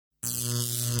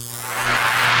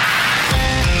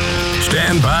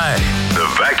stand by. The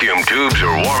vacuum tubes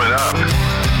are warming up.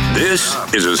 This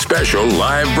is a special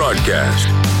live broadcast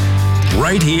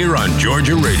right here on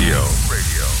Georgia Radio.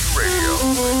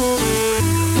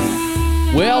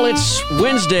 Well, it's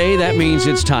Wednesday. That means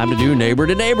it's time to do Neighbor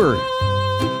to Neighbor.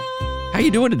 How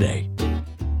you doing today?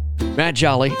 Matt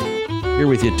Jolly here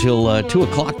with you till 2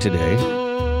 o'clock today.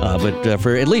 But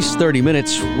for at least 30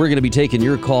 minutes, we're going to be taking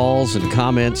your calls and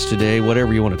comments today,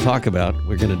 whatever you want to talk about.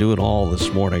 We're going to do it all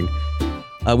this morning.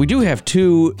 We do have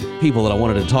two people that I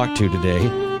wanted to talk to today.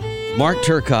 Mark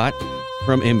Turcotte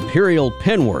from Imperial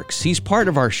Penworks. He's part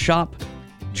of our Shop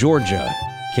Georgia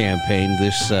campaign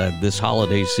this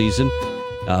holiday season.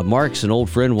 Mark's an old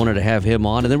friend, wanted to have him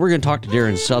on. And then we're going to talk to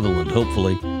Darren Sutherland,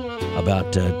 hopefully,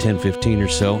 about 10:15 or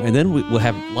so. And then we'll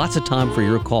have lots of time for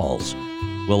your calls.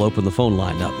 We'll open the phone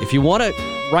line up. If you want to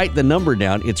write the number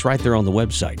down, it's right there on the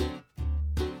website.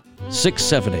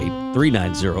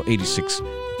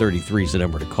 678-390-8633 is the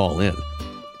number to call in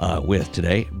with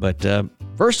today. But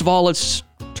first of all, let's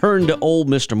turn to old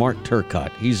Mr. Mark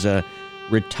Turcotte. He's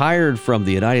retired from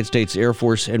the United States Air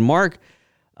Force. And Mark,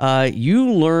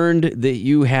 you learned that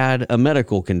you had a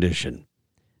medical condition.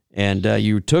 And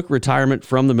you took retirement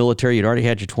from the military. You'd already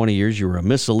had your 20 years. You were a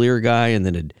Miss Lear guy and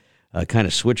then had kind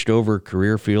of switched over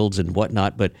career fields and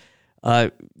whatnot. But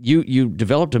you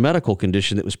developed a medical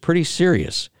condition that was pretty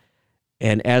serious.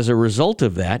 And as a result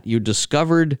of that, you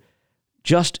discovered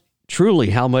just truly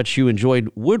how much you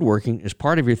enjoyed woodworking as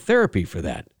part of your therapy for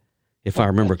that, if I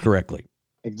remember correctly.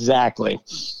 Exactly.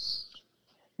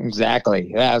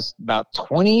 Yeah, it's about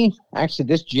 20, actually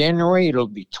this January, it'll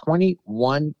be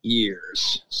 21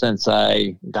 years since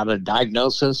I got a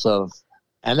diagnosis of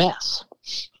MS.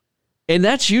 And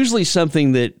that's usually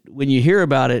something that when you hear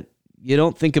about it, you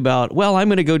don't think about, well, I'm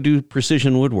going to go do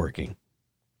precision woodworking.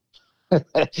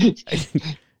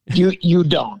 You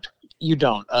don't.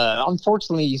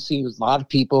 Unfortunately, you see a lot of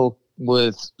people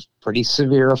with pretty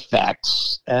severe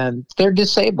effects, and they're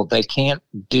disabled. They can't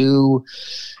do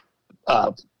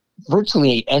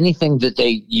virtually anything that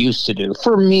they used to do.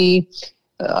 For me,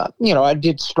 I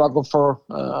did struggle for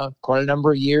quite a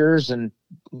number of years, and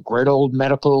great old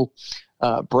medical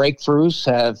breakthroughs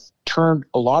have turned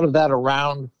a lot of that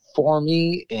around for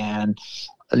me and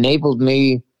enabled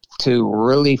me to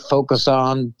really focus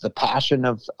on the passion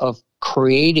of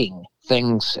creating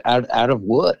things out of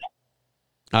wood.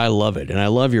 I love it, and I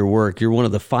love your work. You're one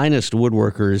of the finest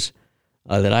woodworkers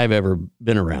that I've ever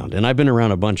been around, and I've been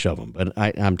around a bunch of them. But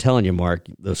I'm telling you, Mark,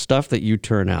 the stuff that you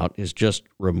turn out is just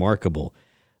remarkable.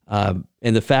 And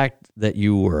the fact that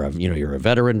you were, you're a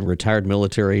veteran, retired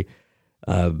military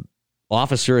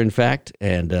officer, in fact,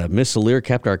 and Miss Lear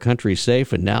kept our country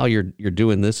safe, and now you're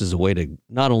doing this as a way to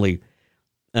not only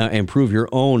improve your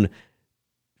own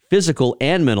physical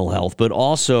and mental health, but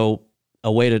also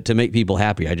a way to make people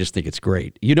happy. I just think it's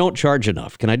great. You don't charge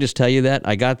enough. Can I just tell you that?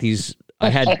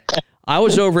 I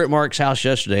was over at Mark's house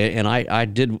yesterday, and I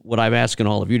did what I'm asking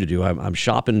all of you to do. I'm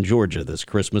shopping in Georgia this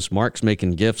Christmas. Mark's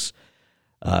making gifts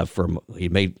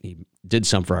he did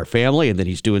some for our family, and then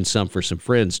he's doing some for some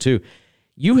friends too.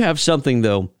 You have something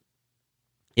though.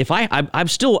 I'm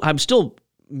still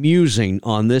musing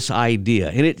on this idea,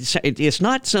 and it's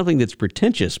not something that's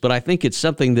pretentious, but I think it's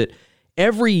something that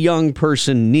every young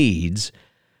person needs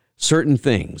certain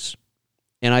things.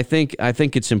 And I think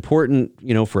it's important,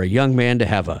 for a young man to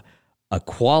have a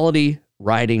quality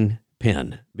writing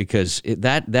pen, because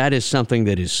that is something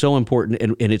that is so important,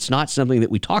 and it's not something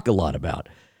that we talk a lot about.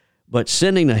 But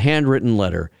sending a handwritten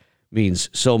letter means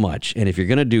so much, and if you're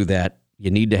going to do that, you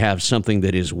need to have something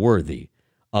that is worthy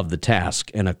of the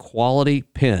task. And a quality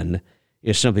pen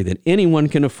is something that anyone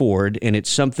can afford, and it's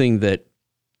something that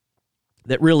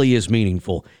really is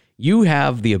meaningful. You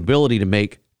have the ability to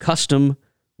make custom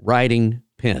writing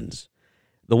pens.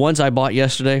 The ones I bought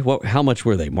yesterday, how much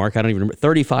were they, Mark? I don't even remember.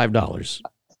 $35.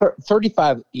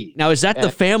 $35 each. Now, is that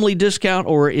the family discount,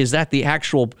 or is that the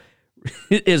actual,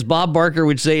 as Bob Barker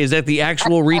would say, is that the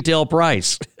actual retail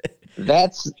price?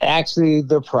 That's actually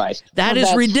the price. That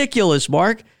is ridiculous,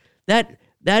 Mark. That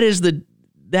is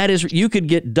you could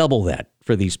get double that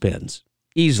for these pens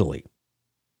easily.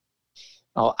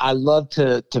 Oh, I love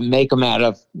to make them out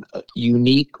of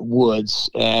unique woods.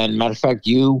 And matter of fact,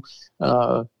 you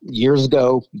years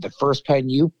ago, the first pen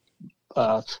you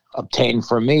obtained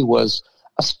from me was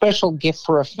a special gift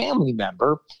for a family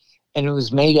member, and it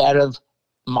was made out of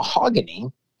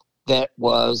mahogany that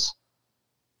was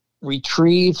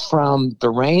retrieved from the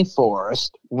rainforest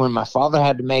when my father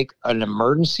had to make an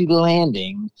emergency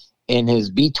landing in his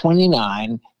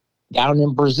B-29 down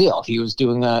in Brazil. He was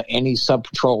doing a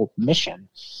anti-sub-patrol mission,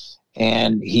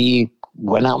 and he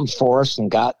went out in the forest and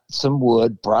got some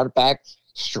wood, brought it back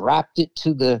strapped it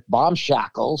to the bomb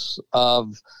shackles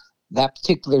of that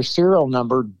particular serial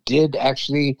number, did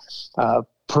actually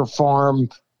perform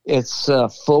its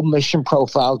full mission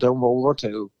profile during World War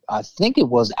II. I think it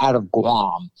was out of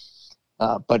Guam,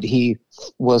 but he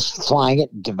was flying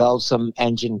it, developed some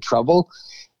engine trouble,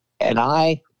 and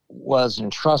I was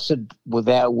entrusted with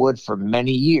that wood for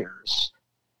many years.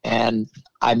 And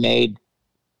I made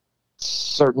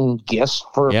certain gifts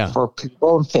for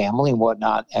people and family and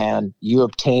whatnot, and you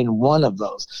obtain one of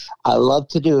those. I love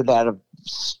to do it out of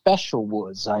special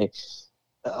woods.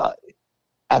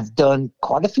 I've done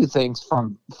quite a few things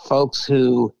from folks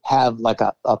who have like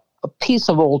a piece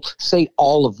of old, say,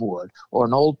 olive wood, or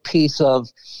an old piece of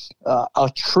a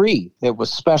tree that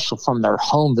was special from their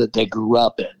home that they grew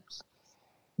up in.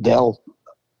 They'll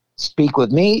speak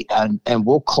with me, and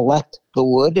we'll collect the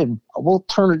wood, and we'll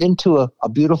turn it into a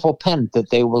beautiful pen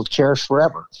that they will cherish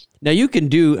forever. Now you can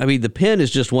do, I mean, the pen is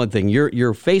just one thing.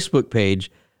 Your Facebook page,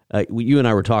 you and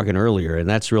I were talking earlier, and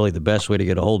that's really the best way to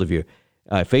get a hold of you.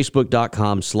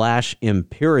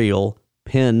 Facebook.com/Imperial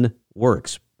Pen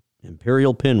Works.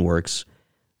 Imperial Pen Works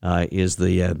is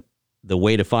the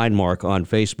way to find Mark on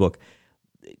Facebook.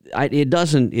 It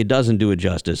doesn't do it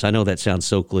justice. I know that sounds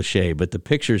so cliche, but the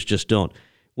pictures just don't.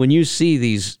 When you see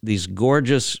these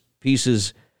gorgeous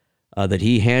pieces that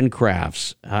he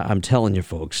handcrafts, I'm telling you,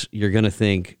 folks, you're going to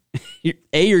think,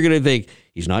 A, you're going to think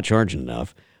he's not charging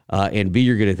enough, and B,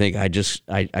 you're going to think I just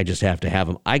have to have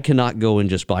them. I cannot go and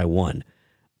just buy one,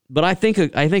 but I think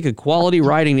a quality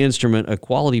writing instrument, a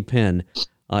quality pen,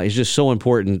 is just so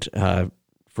important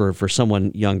for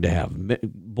someone young to have,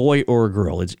 boy or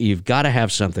girl. You've got to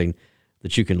have something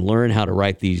that you can learn how to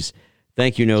write these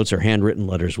thank you notes or handwritten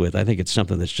letters with. I think it's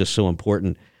something that's just so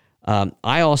important.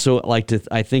 I also like to,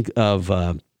 I think of,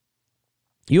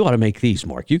 you ought to make these,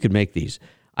 Mark. You could make these.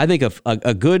 I think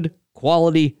a good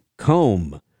quality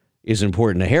comb is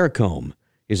important. A hair comb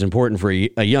is important for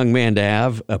a young man to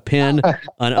have. A pen,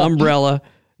 an umbrella,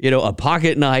 a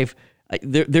pocket knife.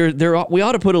 We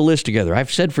ought to put a list together.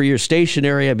 I've said for your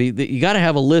stationery, I mean, you got to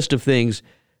have a list of things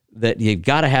that you've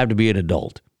got to have to be an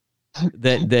adult.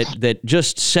 That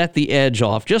just set the edge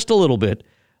off just a little bit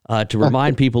to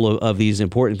remind people of these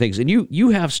important things. And you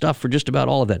have stuff for just about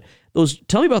all of that.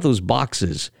 Tell me about those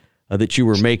boxes that you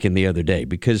were making the other day,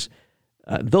 because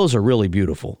those are really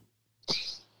beautiful.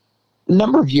 A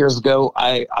number of years ago,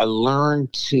 I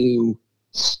learned to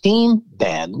steam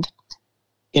bend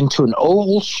into an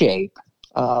oval shape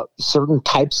certain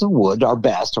types of wood, are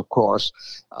best, of course,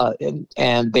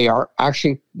 and they are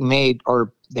actually made,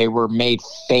 or they were made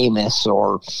famous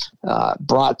or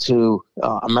brought to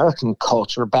American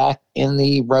culture back in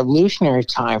the Revolutionary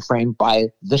time frame by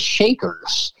the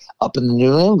Shakers up in the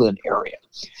New England area.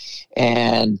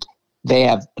 And they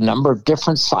have a number of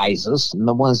different sizes, and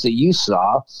the ones that you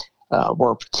saw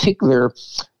were a particular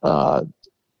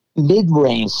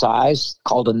mid-range size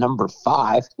called a number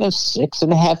 5. It's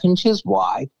 6.5 inches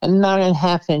wide and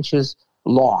 9.5 inches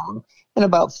long, and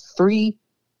about 3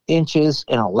 inches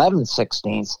and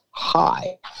 11/16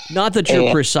 high. Not that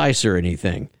you're precise or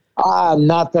anything.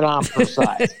 Not that I'm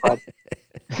precise, but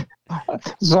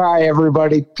sorry,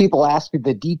 everybody. People ask me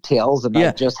the details, and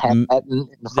I just have that in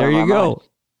the front there you of my go. mind.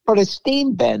 But I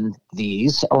steam bend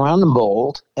these around the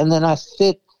mold, and then I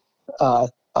fit a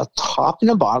top and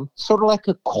a bottom, sort of like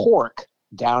a cork,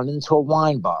 down into a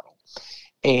wine bottle.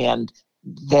 And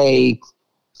they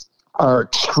are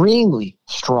extremely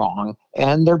strong,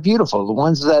 and they're beautiful. The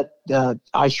ones that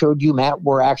I showed you, Matt,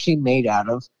 were actually made out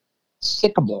of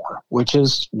sycamore, which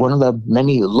is one of the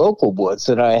many local woods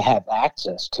that I have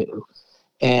access to.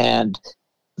 And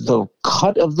the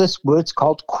cut of this wood is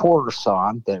called quarter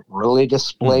sawn, that really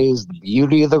displays the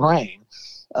beauty of the grain.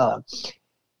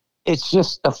 It's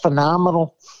just a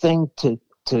phenomenal thing to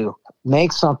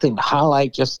make something to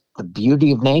highlight just the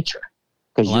beauty of nature,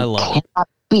 because you cannot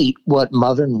beat what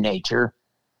Mother Nature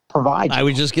provides. I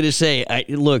was just going to say,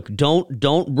 look,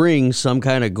 don't bring some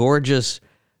kind of gorgeous,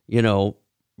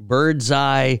 bird's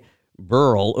eye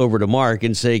burl over to Mark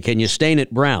and say, can you stain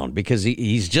it brown? Because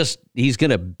he's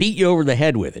going to beat you over the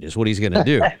head with it, is what he's going to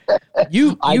do.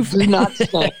 I do not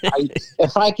stain.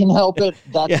 If I can help it,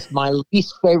 that's my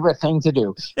least favorite thing to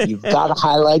do. You've got to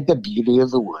highlight the beauty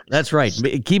of the wood. That's right.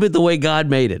 Keep it the way God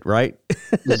made it, right?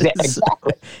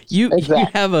 Exactly. You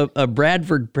have a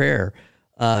Bradford pear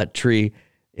tree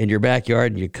in your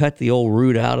backyard, and you cut the old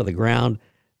root out of the ground,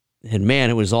 and man,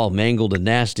 it was all mangled and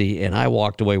nasty. And I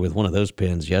walked away with one of those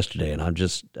pins yesterday, and I'm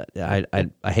just, I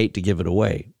hate to give it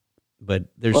away, but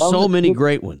there's so many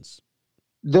great ones.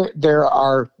 There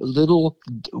are little,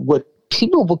 what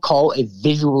people would call a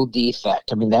visual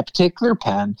defect. I mean, that particular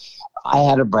pen, I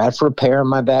had a Bradford pear in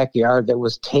my backyard that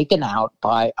was taken out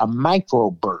by a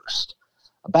microburst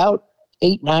about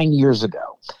 8-9 years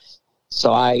ago.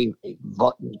 So I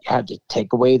had to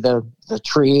take away the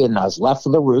tree, and I was left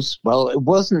with the roots. Well, it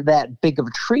wasn't that big of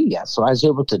a tree yet, so I was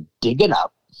able to dig it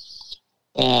up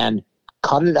and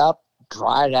cut it up,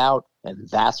 dry it out, and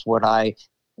that's what I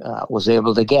was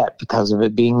able to get because of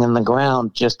it being in the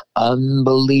ground. Just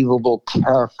unbelievable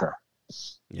character.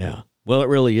 Yeah, well, it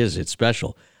really is. It's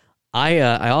special.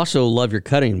 I also love your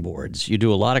cutting boards. You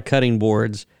do a lot of cutting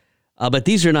boards, but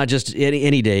these are not just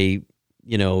any day.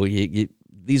 You know,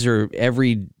 these are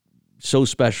so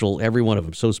special. Every one of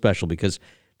them so special because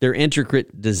they're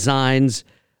intricate designs,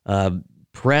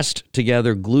 pressed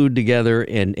together, glued together,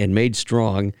 and made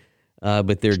strong.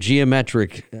 But they're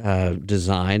geometric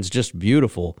designs, just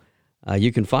beautiful.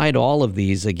 You can find all of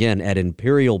these, again, at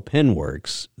Imperial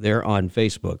Penworks. They're on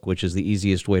Facebook, which is the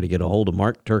easiest way to get a hold of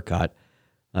Mark Turcott,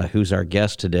 who's our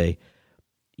guest today.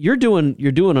 You're doing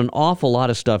an awful lot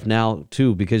of stuff now,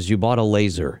 too, because you bought a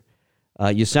laser.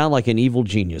 You sound like an evil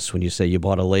genius when you say you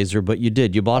bought a laser, but you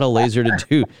did. You bought a laser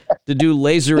to do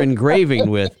laser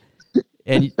engraving with.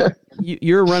 And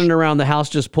you're running around the house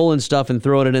just pulling stuff and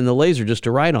throwing it in the laser just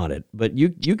to write on it. But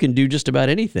you can do just about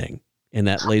anything in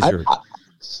that laser.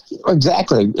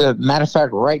 Exactly. Matter of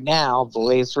fact, right now, the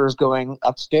laser is going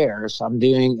upstairs. I'm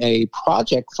doing a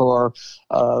project for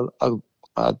a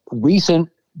recent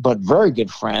but very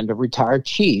good friend, a retired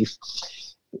chief,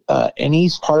 and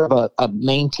he's part of a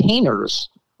maintainers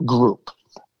group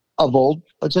of old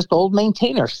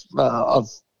maintainers of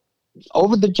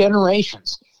over the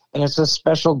generations. And it's a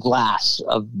special glass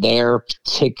of their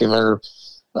particular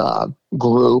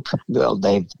group.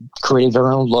 They've created their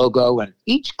own logo, and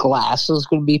each glass is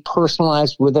going to be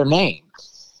personalized with their name.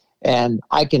 And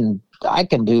I can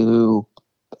do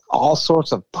all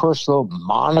sorts of personal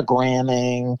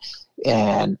monogramming,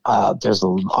 and there's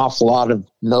an awful lot of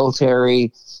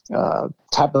military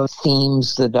type of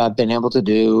themes that I've been able to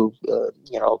do.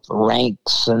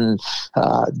 Ranks and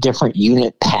different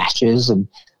unit patches and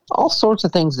all sorts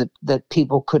of things that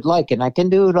people could like. And I can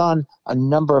do it on a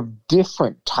number of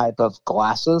different type of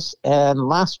glasses. And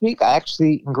last week, I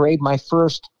actually engraved my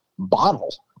first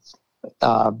bottle.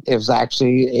 It was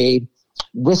actually a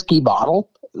whiskey bottle.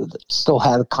 It still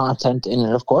had content in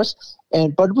it, of course,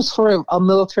 but it was for a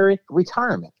military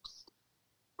retirement.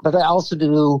 But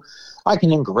I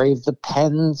can engrave the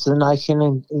pens, and I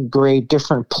can engrave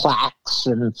different plaques.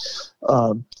 And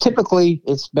typically,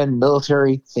 it's been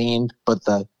military themed, but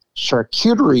the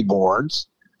charcuterie boards,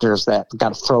 there's that,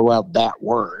 got to throw out that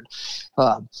word.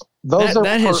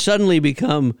 That has suddenly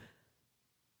become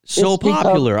so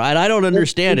popular. I don't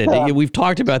understand it. We've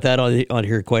talked about that on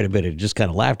here quite a bit. I just kind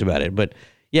of laughed about it, but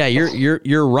yeah,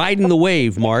 you're riding the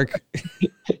wave, Mark.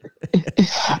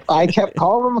 I kept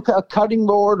calling them a cutting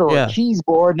board or a cheese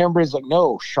board, and everybody's like,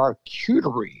 no,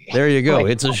 charcuterie. There you go.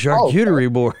 It's a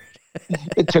charcuterie board.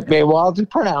 It took me a while to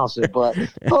pronounce it, but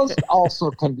those also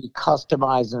can be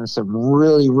customized in some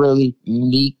really, really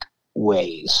unique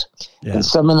ways. Yeah. And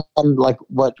some of them, like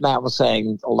what Matt was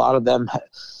saying, a lot of them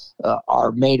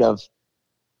are made of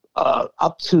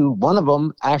up to, one of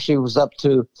them actually was up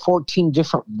to 14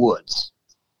 different woods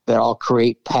that all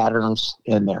create patterns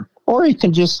in there. Or you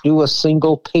can just do a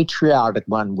single patriotic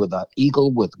one with an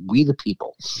eagle with "We the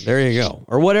People." There you go.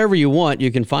 Or whatever you want.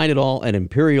 You can find it all at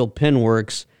Imperial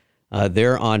Penworks.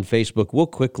 They're on Facebook. We'll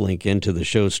quick link into the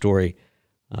show story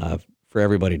for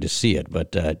everybody to see it.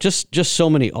 But just so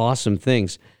many awesome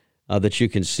things that you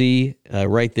can see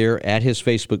right there at his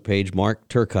Facebook page, Mark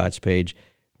Turcott's page,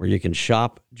 where you can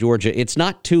shop Georgia. It's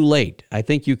not too late. I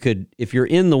think you could, if you're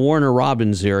in the Warner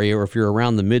Robins area or if you're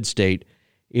around the mid-state,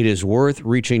 it is worth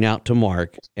reaching out to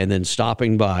Mark and then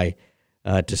stopping by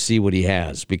to see what he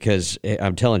has, because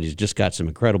I'm telling you, he's just got some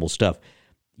incredible stuff.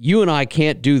 You and I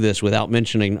can't do this without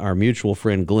mentioning our mutual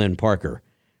friend, Glenn Parker.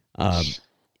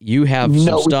 You have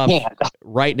some stuff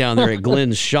right down there at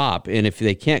Glenn's shop, and if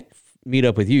they can't meet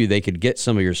up with you, they could get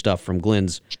some of your stuff from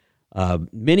Glenn's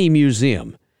mini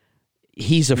museum.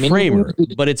 He's a framer,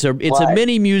 but it's a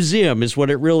mini museum is what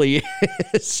it really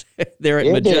is. They're at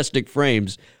Majestic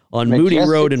Frames on Moody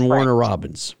Road in Warner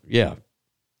Robins. Yeah.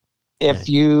 If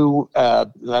you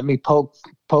let me poke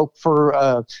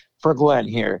for Glenn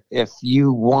here. If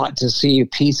you want to see a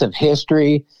piece of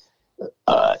history,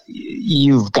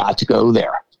 you've got to go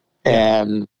there.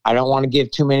 And I don't want to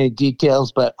give too many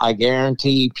details, but I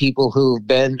guarantee people who've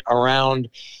been around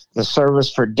the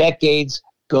service for decades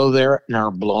go there and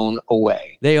are blown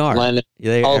away. They are. Glenn,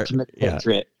 ultimate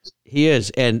patriot. He is,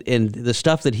 and the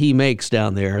stuff that he makes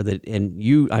down there.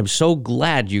 I'm so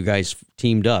glad you guys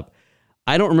teamed up.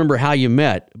 I don't remember how you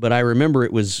met, but I remember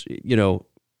it was,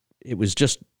 it was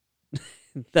just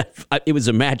that it was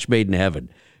a match made in heaven,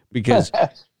 because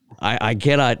I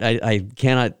cannot,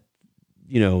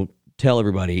 tell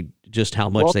everybody just how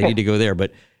much they need to go there.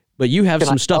 But you have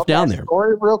some stuff down there.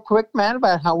 Story real quick, man,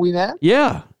 about how we met.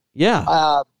 Yeah.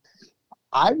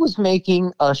 I was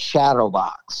making a shadow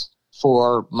box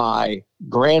for my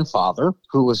grandfather,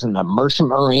 who was in a merchant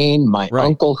marine, my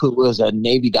uncle, who was a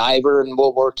Navy diver in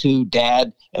World War II,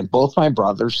 dad, and both my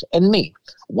brothers, and me.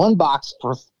 One box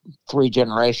for 3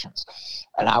 generations.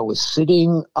 And I was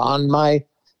sitting on my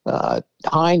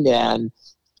hind end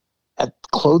at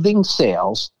clothing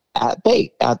sales at the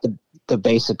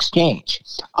base exchange.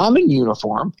 I'm in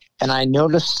uniform, and I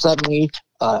noticed suddenly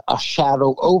a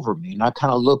shadow over me. And I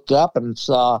kind of looked up and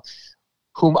saw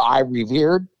whom I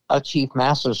revered, a Chief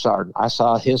Master Sergeant. I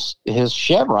saw his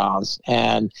chevrons,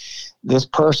 and this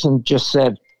person just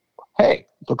said, "Hey,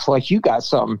 looks like you got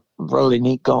something really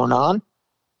neat going on."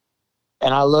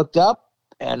 And I looked up,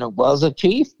 and it was a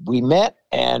chief. We met,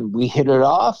 and we hit it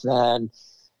off, and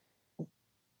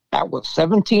that was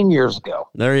 17 years ago.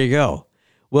 There you go.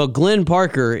 Well, Glenn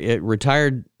Parker,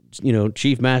 retired,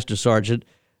 Chief Master Sergeant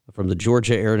from the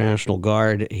Georgia Air National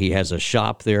Guard. He has a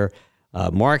shop there.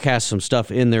 Mark has some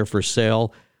stuff in there for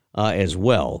sale as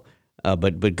well.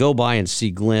 But go by and see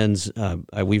Glenn's.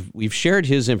 We've shared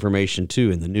his information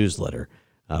too in the newsletter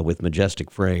with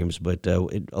Majestic Frames. But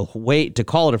a way to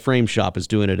call it a frame shop is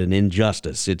doing it an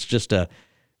injustice. It's just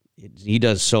he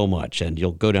does so much, and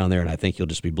you'll go down there and I think you'll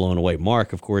just be blown away.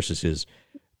 Mark, of course, is his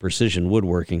precision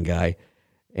woodworking guy,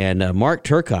 and Mark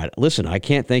Turcotte. Listen, I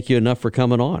can't thank you enough for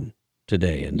coming on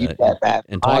today and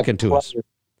talking to us.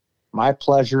 My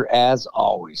pleasure, as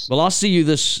always. Well, I'll see you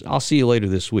later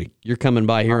this week. You're coming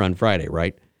by here on Friday,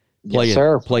 right? Yes,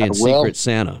 sir. Playing Secret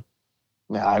Santa.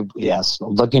 Yes,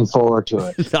 looking forward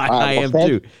to it. I am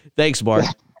too. Thanks, Mark.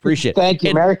 Appreciate it. Thank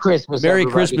you. Merry Christmas, Merry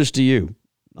everybody. Christmas to you.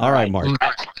 All right, Mark.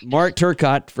 Mark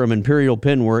Turcotte from Imperial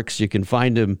Pen Works. You can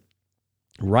find him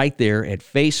right there at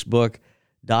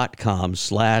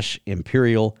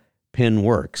facebook.com/Imperial Pen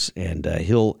Works. And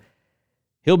he'll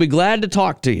be glad to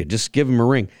talk to you. Just give him a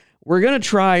ring. We're going to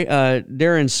try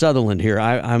Darren Sutherland here.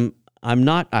 I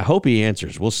hope he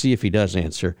answers. We'll see if he does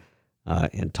answer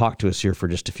and talk to us here for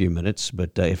just a few minutes. But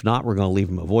if not, we're going to leave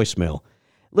him a voicemail.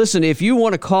 Listen, if you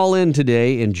want to call in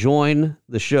today and join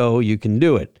the show, you can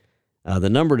do it.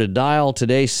 The number to dial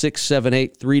today,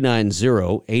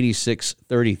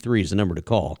 678-390-8633 is the number to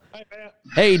call. Hi, Pat.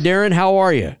 Hey, Darren, how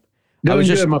are you? Doing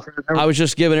good, my friend. I was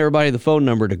just giving everybody the phone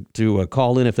number to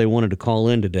call in if they wanted to call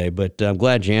in today, but I'm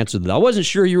glad you answered that. I wasn't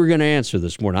sure you were going to answer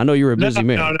this morning. I know you were a busy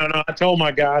man. No. I told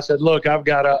my guy, I said, look, I've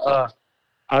got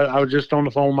I was just on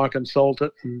the phone with my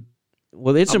consultant.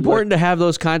 Well, it's important to have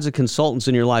those kinds of consultants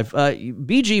in your life.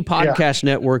 BG Podcast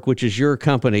Network, which is your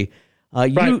company,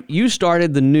 you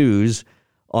started the news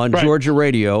on Georgia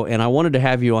Radio, and I wanted to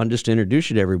have you on just to introduce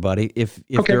you to everybody. If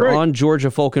they're on Georgia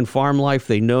Folk and Farm Life,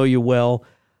 they know you well.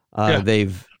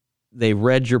 They've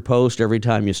read your post every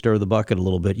time you stir the bucket a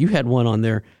little bit. You had one on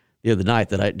there the other night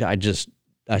that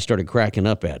I started cracking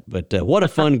up at. But what a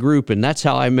fun group, and that's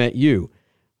how I met you.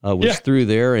 Was through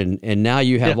there, and now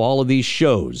you have all of these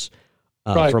shows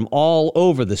from all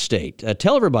over the state.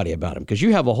 Tell everybody about them, because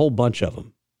you have a whole bunch of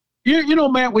them.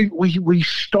 Matt, we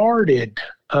started.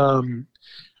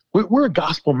 We're a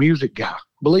gospel music guy,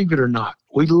 believe it or not.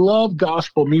 We love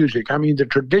gospel music. I mean, the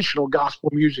traditional gospel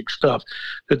music stuff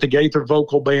that the Gaither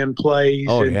Vocal Band plays.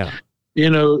 Oh,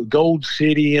 and, Gold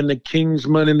City and the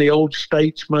Kingsman and the Old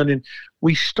Statesman. And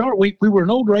we were an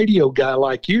old radio guy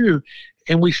like you,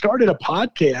 and we started a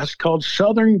podcast called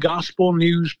Southern Gospel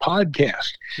News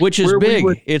Podcast. Which is big.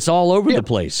 It's all over the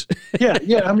place. I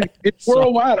mean, it's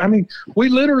worldwide. I mean, we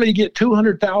literally get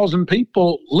 200,000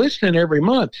 people listening every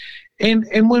month.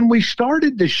 And when we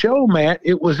started the show, Matt,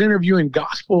 it was interviewing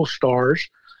gospel stars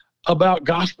about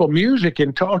gospel music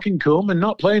and talking to them, and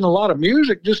not playing a lot of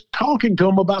music, just talking to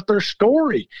them about their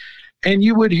story. And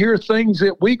you would hear things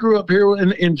that we grew up here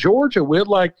in Georgia with,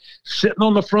 like sitting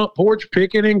on the front porch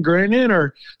picking and grinning,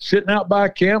 or sitting out by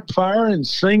a campfire and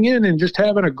singing and just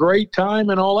having a great time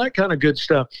and all that kind of good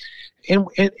stuff. And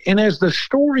as the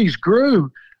stories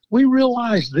grew, we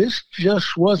realized this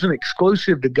just wasn't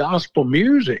exclusive to gospel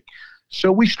music. So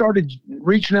we started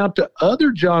reaching out to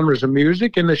other genres of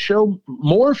music, and the show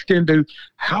morphed into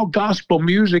how gospel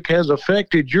music has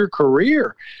affected your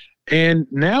career. And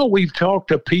now we've talked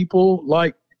to people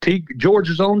like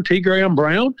Georgia's own T. Graham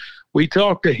Brown. We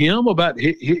talked to him about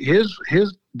his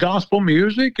gospel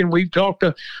music, and we've talked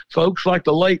to folks like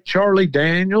the late Charlie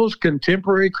Daniels,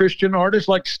 contemporary Christian artists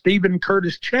like Stephen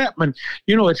Curtis Chapman.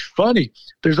 You know, it's funny.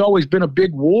 There's always been a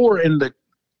big war in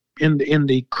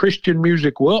the Christian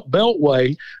music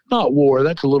beltway. Not war,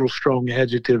 that's a little strong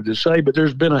adjective to say, but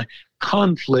there's been a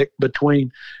conflict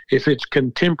between if it's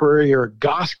contemporary or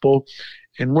gospel.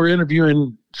 And we're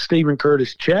interviewing Stephen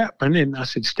Curtis Chapman, and I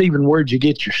said, Stephen, where'd you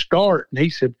get your start? And he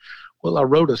said, well, I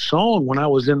wrote a song when I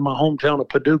was in my hometown of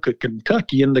Paducah,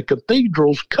 Kentucky, and the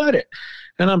Cathedrals cut it.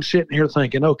 And I'm sitting here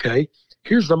thinking, okay,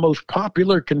 here's the most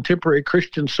popular contemporary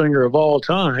Christian singer of all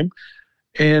time,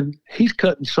 and he's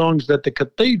cutting songs that the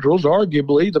Cathedrals,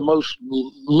 arguably the most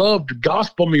loved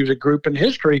gospel music group in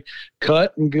history,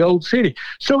 cut in Gold City.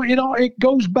 So it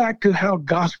goes back to how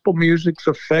gospel music's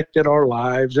affected our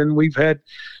lives, and we've had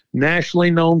nationally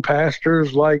known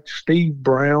pastors like Steve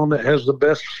Brown, that has the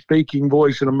best speaking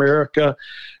voice in America,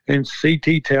 and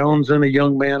C.T. Townsend, a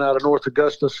young man out of North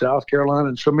Augusta, South Carolina,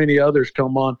 and so many others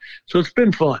come on. So it's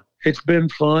been fun. It's been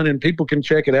fun, and people can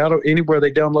check it out anywhere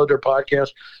they download their podcast,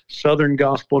 Southern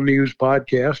Gospel News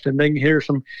Podcast, and they can hear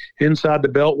some Inside the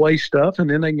Beltway stuff, and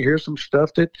then they can hear some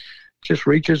stuff that just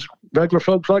reaches regular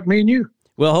folks like me and you.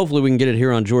 Well, hopefully we can get it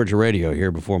here on Georgia Radio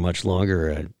here before much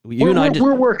longer.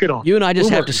 We're working on it. You and I just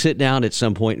have to sit down at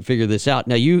some point and figure this out.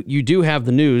 Now, you do have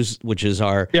the news, which is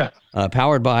our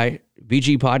powered by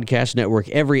BG Podcast Network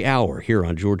every hour here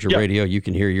on Georgia Radio. You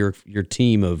can hear your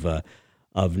team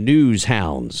of news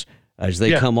hounds as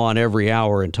they come on every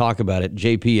hour and talk about it.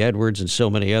 J.P. Edwards and so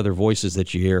many other voices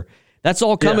that you hear. That's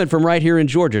all coming from right here in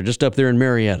Georgia, just up there in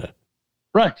Marietta.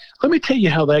 Right. Let me tell you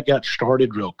how that got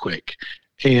started real quick.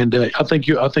 And I think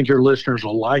your listeners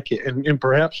will like it. And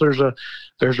perhaps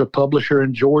there's a publisher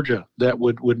in Georgia that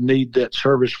would need that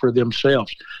service for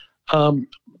themselves.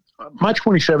 My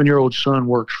 27-year-old son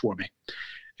works for me.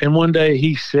 And one day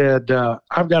he said,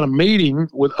 I've got a meeting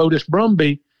with Otis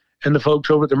Brumby and the folks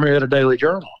over at the Marietta Daily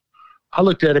Journal. I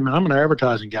looked at him, and I'm an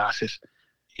advertising guy. I says,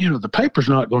 the paper's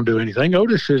not going to do anything.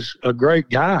 Otis is a great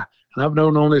guy. And I've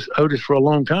known Otis for a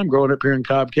long time growing up here in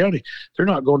Cobb County. They're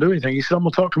not going to do anything. He said, I'm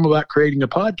going to talk to him about creating a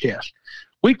podcast.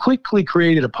 We quickly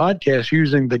created a podcast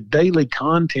using the daily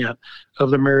content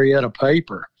of the Marietta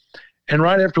paper. And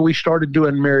right after we started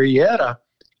doing Marietta,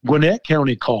 Gwinnett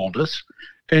County called us.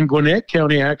 And Gwinnett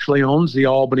County actually owns the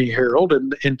Albany Herald.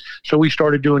 And so we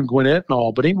started doing Gwinnett and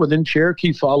Albany. Well, then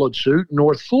Cherokee followed suit.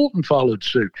 North Fulton followed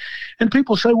suit. And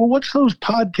people say, well, what's those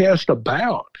podcasts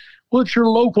about? Well, it's your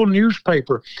local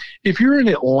newspaper. If you're in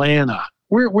Atlanta,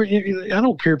 I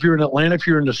don't care if you're in Atlanta, if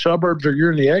you're in the suburbs or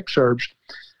you're in the exurbs,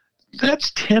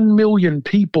 that's 10 million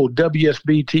people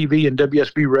WSB TV and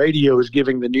WSB Radio is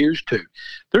giving the news to.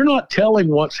 They're not telling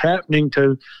what's happening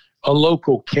to a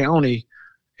local county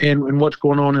and what's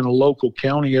going on in a local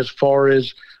county as far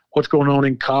as what's going on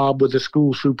in Cobb with the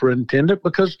school superintendent,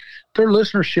 because their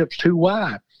listenership's too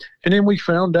wide. And then we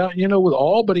found out, with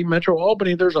Albany, Metro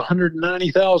Albany, there's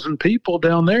 190,000 people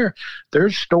down there.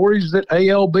 There's stories that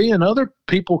ALB and other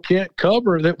people can't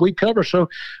cover that we cover. So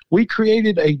we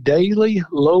created a daily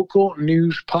local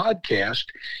news podcast,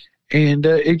 and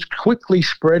it's quickly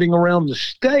spreading around the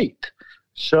state.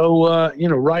 So,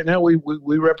 right now we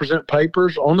represent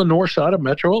papers on the north side of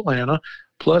Metro Atlanta,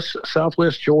 plus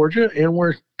Southwest Georgia, and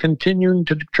we're continuing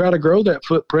to try to grow that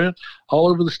footprint all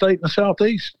over the state and the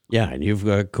Southeast. Yeah, and you've,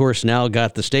 of course, now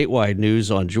got the statewide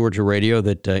news on Georgia Radio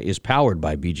that is powered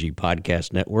by BG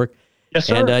Podcast Network. Yes,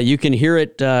 sir. And you can hear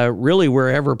it really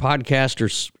wherever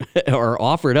podcasters are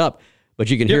offered up, but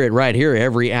you can hear it right here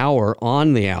every hour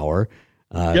on the hour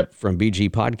from BG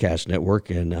Podcast Network,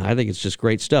 and I think it's just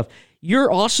great stuff.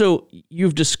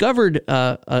 You've discovered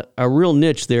a real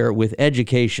niche there with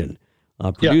education.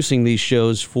 Producing these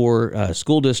shows for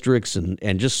school districts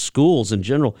and just schools in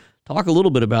general. Talk a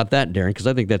little bit about that, Darren, because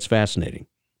I think that's fascinating.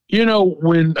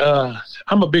 When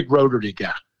I'm a big Rotary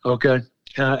guy,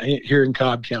 here in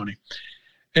Cobb County.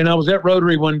 And I was at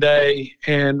Rotary one day,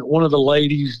 and one of the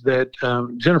ladies that,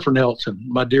 Jennifer Nelson,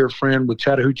 my dear friend with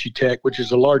Chattahoochee Tech, which is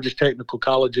the largest technical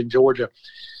college in Georgia,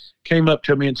 came up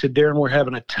to me and said, Darren, we're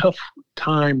having a tough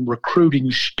time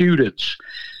recruiting students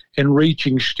and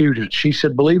reaching students. She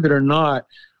said, believe it or not,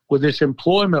 with this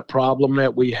employment problem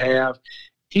that we have,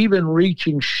 even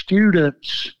reaching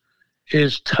students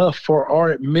is tough for our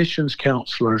admissions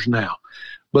counselors now,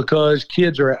 because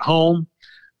kids are at home.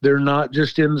 They're not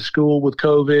just in the school with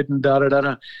COVID and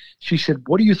da-da-da-da. She said,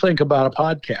 what do you think about a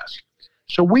podcast?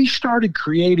 So we started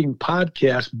creating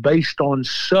podcasts based on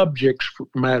subjects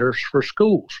matters for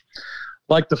schools,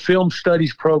 like the film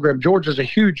studies program. Georgia's a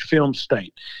huge film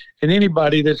state. And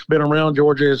anybody that's been around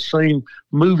Georgia has seen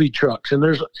movie trucks. And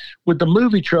with the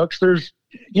movie trucks, there's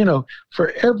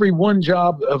for every one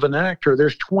job of an actor,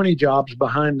 there's 20 jobs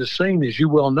behind the scene, as you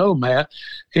well know, Matt.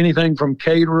 Anything from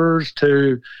caterers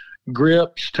to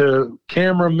grips to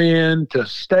cameramen to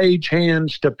stage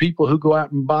hands to people who go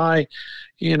out and buy,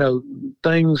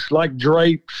 things like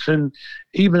drapes and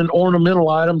even ornamental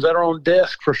items that are on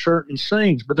desk for certain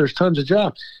scenes. But there's tons of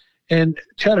jobs. And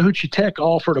Chattahoochee Tech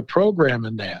offered a program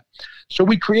in that. So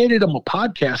we created them a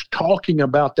podcast talking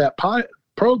about that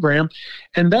program.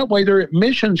 And that way their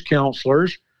admissions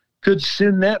counselors could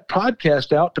send that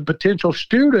podcast out to potential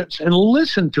students and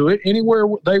listen to it anywhere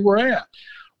they were at.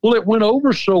 Well, it went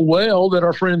over so well that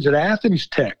our friends at Athens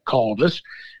Tech called us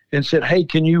and said, hey,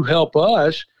 can you help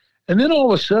us? And then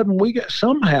all of a sudden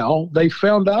they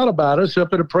found out about us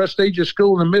up at a prestigious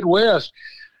school in the Midwest.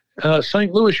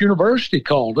 St. Louis University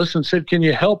called us and said, can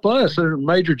you help us? They're a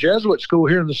major Jesuit school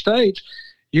here in the States.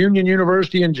 Union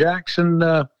University in Jackson,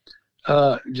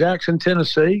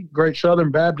 Tennessee, Great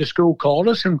Southern Baptist School called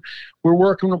us, and we're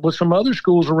working with some other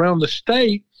schools around the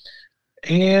state,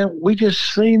 and we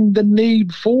just seen the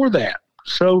need for that.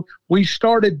 So we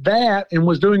started that and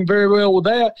was doing very well with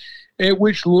that,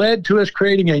 which led to us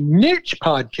creating a niche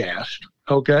podcast,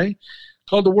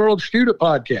 called the World Student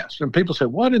Podcast. And people say,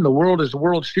 what in the world is the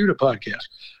World Student Podcast?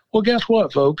 Well, guess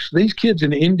what, folks? These kids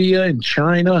in India and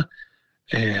China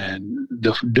and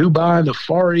Dubai, the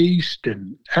Far East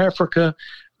and Africa,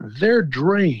 their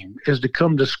dream is to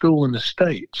come to school in the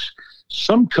States.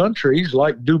 Some countries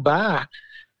like Dubai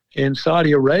and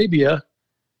Saudi Arabia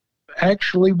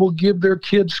actually will give their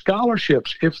kids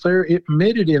scholarships if they're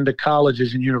admitted into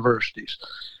colleges and universities.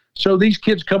 So these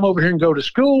kids come over here and go to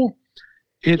school.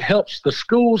 It helps the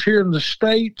schools here in the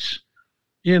States,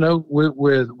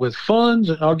 with funds.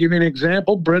 And I'll give you an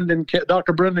example.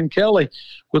 Dr. Brendan Kelly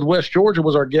with West Georgia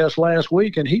was our guest last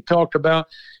week, and he talked about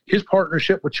his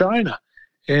partnership with China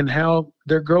and how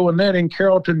they're growing that in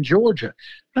Carrollton, Georgia.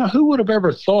 Now, who would have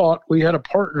ever thought we had a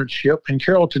partnership in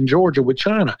Carrollton, Georgia with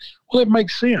China? Well, it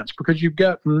makes sense because you've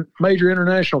got major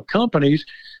international companies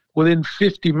within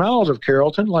 50 miles of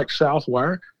Carrollton, like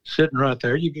Southwire, sitting right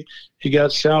there. You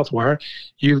got Southwire.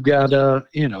 You've got,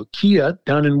 Kia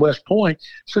down in West Point.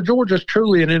 So Georgia's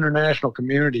truly an international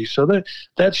community. So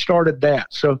that started that.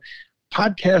 So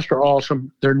podcasts are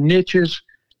awesome. They're niches.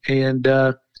 And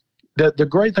the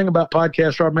great thing about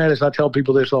podcasts are, Matt, is I tell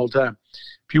people this all the time.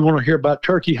 If you want to hear about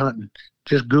turkey hunting,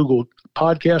 just Google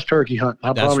podcast turkey hunting.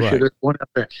 I promise you there's one out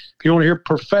there. If you want to hear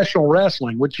professional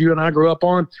wrestling, which you and I grew up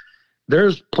on,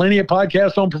 there's plenty of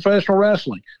podcasts on professional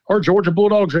wrestling or Georgia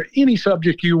Bulldogs or any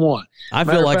subject you want. I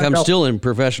feel like I'm still in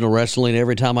professional wrestling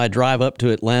every time I drive up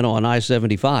to Atlanta on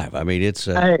I-75. I mean, it's,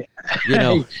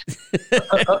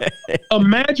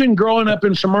 imagine growing up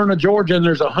in Smyrna, Georgia, and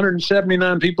there's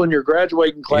 179 people in your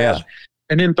graduating class. Yeah.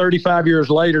 And then 35 years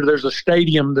later, there's a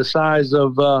stadium the size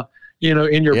of,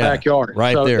 in your backyard.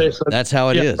 Right there. That's how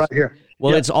it is. Right here.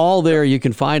 Well, it's all there. You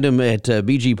can find them at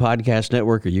BG Podcast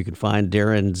Network, or you can find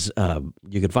Darren's,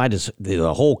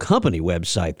 the whole company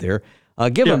website there.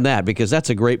 Give them that, because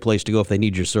that's a great place to go if they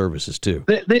need your services too.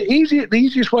 The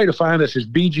easiest way to find us is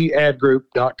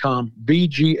bgadgroup.com,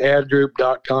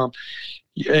 bgadgroup.com.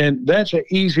 And that's an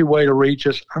easy way to reach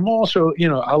us. I'm also,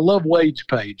 I love Wade's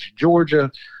page, Georgia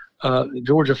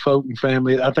folk and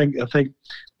family. I think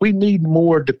we need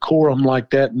more decorum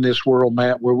like that in this world,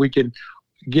 Matt, where we can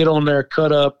get on there,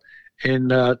 cut up,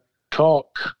 and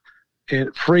talk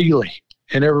freely,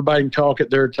 and everybody can talk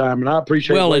at their time. And I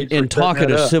appreciate and talk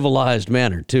in a civilized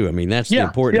manner too. I mean, that's the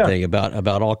important thing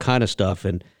about all kind of stuff,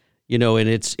 and and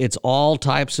it's all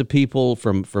types of people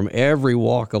from every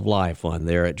walk of life on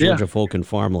there at Georgia Folk and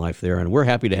Farm Life there, and we're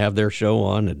happy to have their show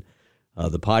on and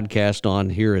the podcast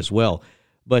on here as well.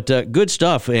 But good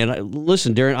stuff. And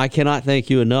listen, Darren, I cannot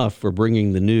thank you enough for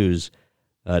bringing the news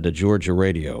to Georgia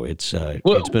Radio. It's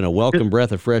been a welcome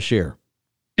breath of fresh air.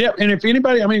 Yeah, and if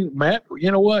anybody, Matt,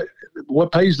 you know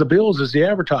what pays the bills is the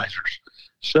advertisers.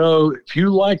 So if you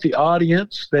like the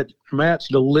audience that Matt's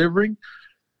delivering,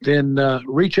 then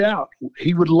reach out.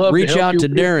 He would love to help out to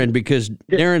Darren, because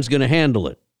Darren's going to handle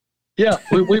it. Yeah,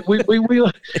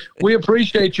 we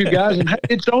appreciate you guys, and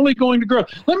it's only going to grow.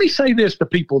 Let me say this to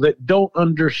people that don't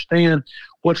understand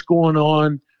what's going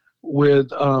on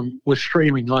with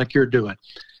streaming like you're doing.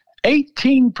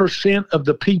 18% of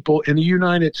the people in the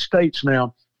United States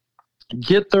now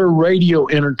get their radio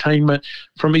entertainment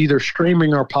from either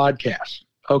streaming or podcasts.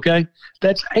 Okay?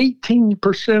 That's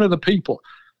 18% of the people.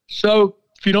 So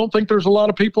if you don't think there's a lot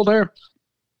of people there,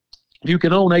 you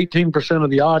can own 18% of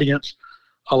the audience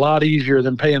a lot easier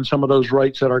than paying some of those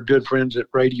rates that our good friends at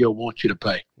radio want you to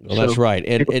pay. Well, that's right.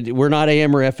 And we're not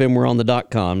AM or FM. We're on the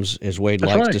 .coms, as Wade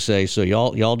likes to say. So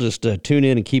y'all just tune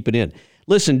in and keep it in.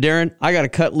 Listen, Darren, I got to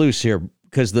cut loose here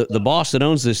because the boss that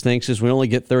owns this thing says we only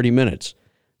get 30 minutes.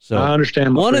 So I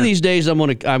understand. One of these days I'm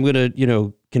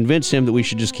gonna convince him that we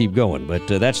should just keep going. But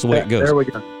that's the way it goes. There we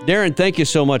go. Darren, thank you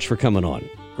so much for coming on.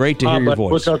 Great to hear your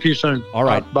voice. We'll talk to you soon. All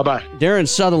right. Bye-bye. Darren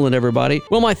Sutherland, everybody.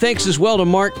 Well, my thanks as well to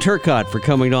Mark Turcotte for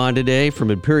coming on today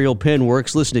from Imperial Pen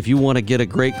Works. Listen, if you want to get a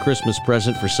great Christmas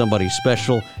present for somebody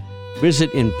special,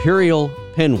 visit Imperial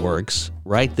Pen Works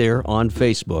right there on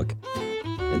Facebook.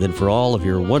 And then for all of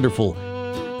your wonderful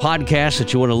podcasts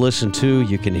that you want to listen to,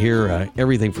 you can hear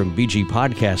everything from BG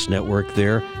Podcast Network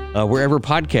there, wherever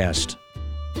podcast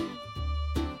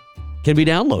can be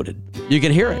downloaded. You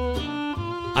can hear it.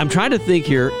 I'm trying to think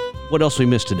here what else we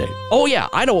missed today. Oh, yeah,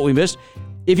 I know what we missed.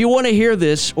 If you want to hear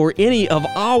this or any of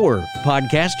our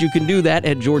podcasts, you can do that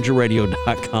at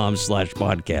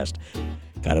georgiaradio.com/podcast.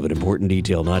 Kind of an important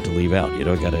detail not to leave out.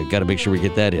 Got to make sure we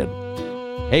get that in.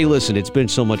 Hey, listen, it's been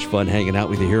so much fun hanging out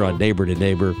with you here on Neighbor to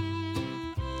Neighbor.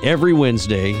 Every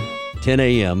Wednesday, 10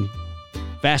 a.m.,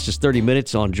 fastest 30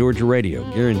 minutes on Georgia Radio,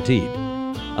 guaranteed.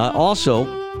 Also,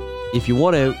 if you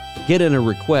want to get in a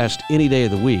request any day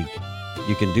of the week,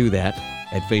 you can do that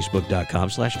at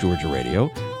facebook.com/Georgia Radio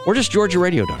or just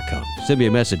georgiaradio.com. Send me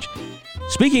a message.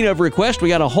 Speaking of requests, we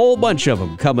got a whole bunch of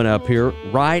them coming up here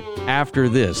right after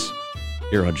this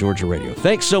here on Georgia Radio.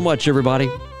 Thanks so much, everybody.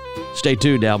 Stay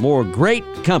tuned now. More great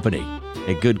company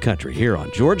and good country here on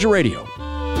Georgia Radio.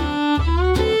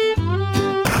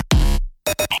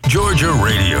 Georgia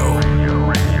Radio.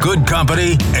 Good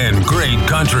company and great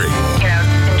country.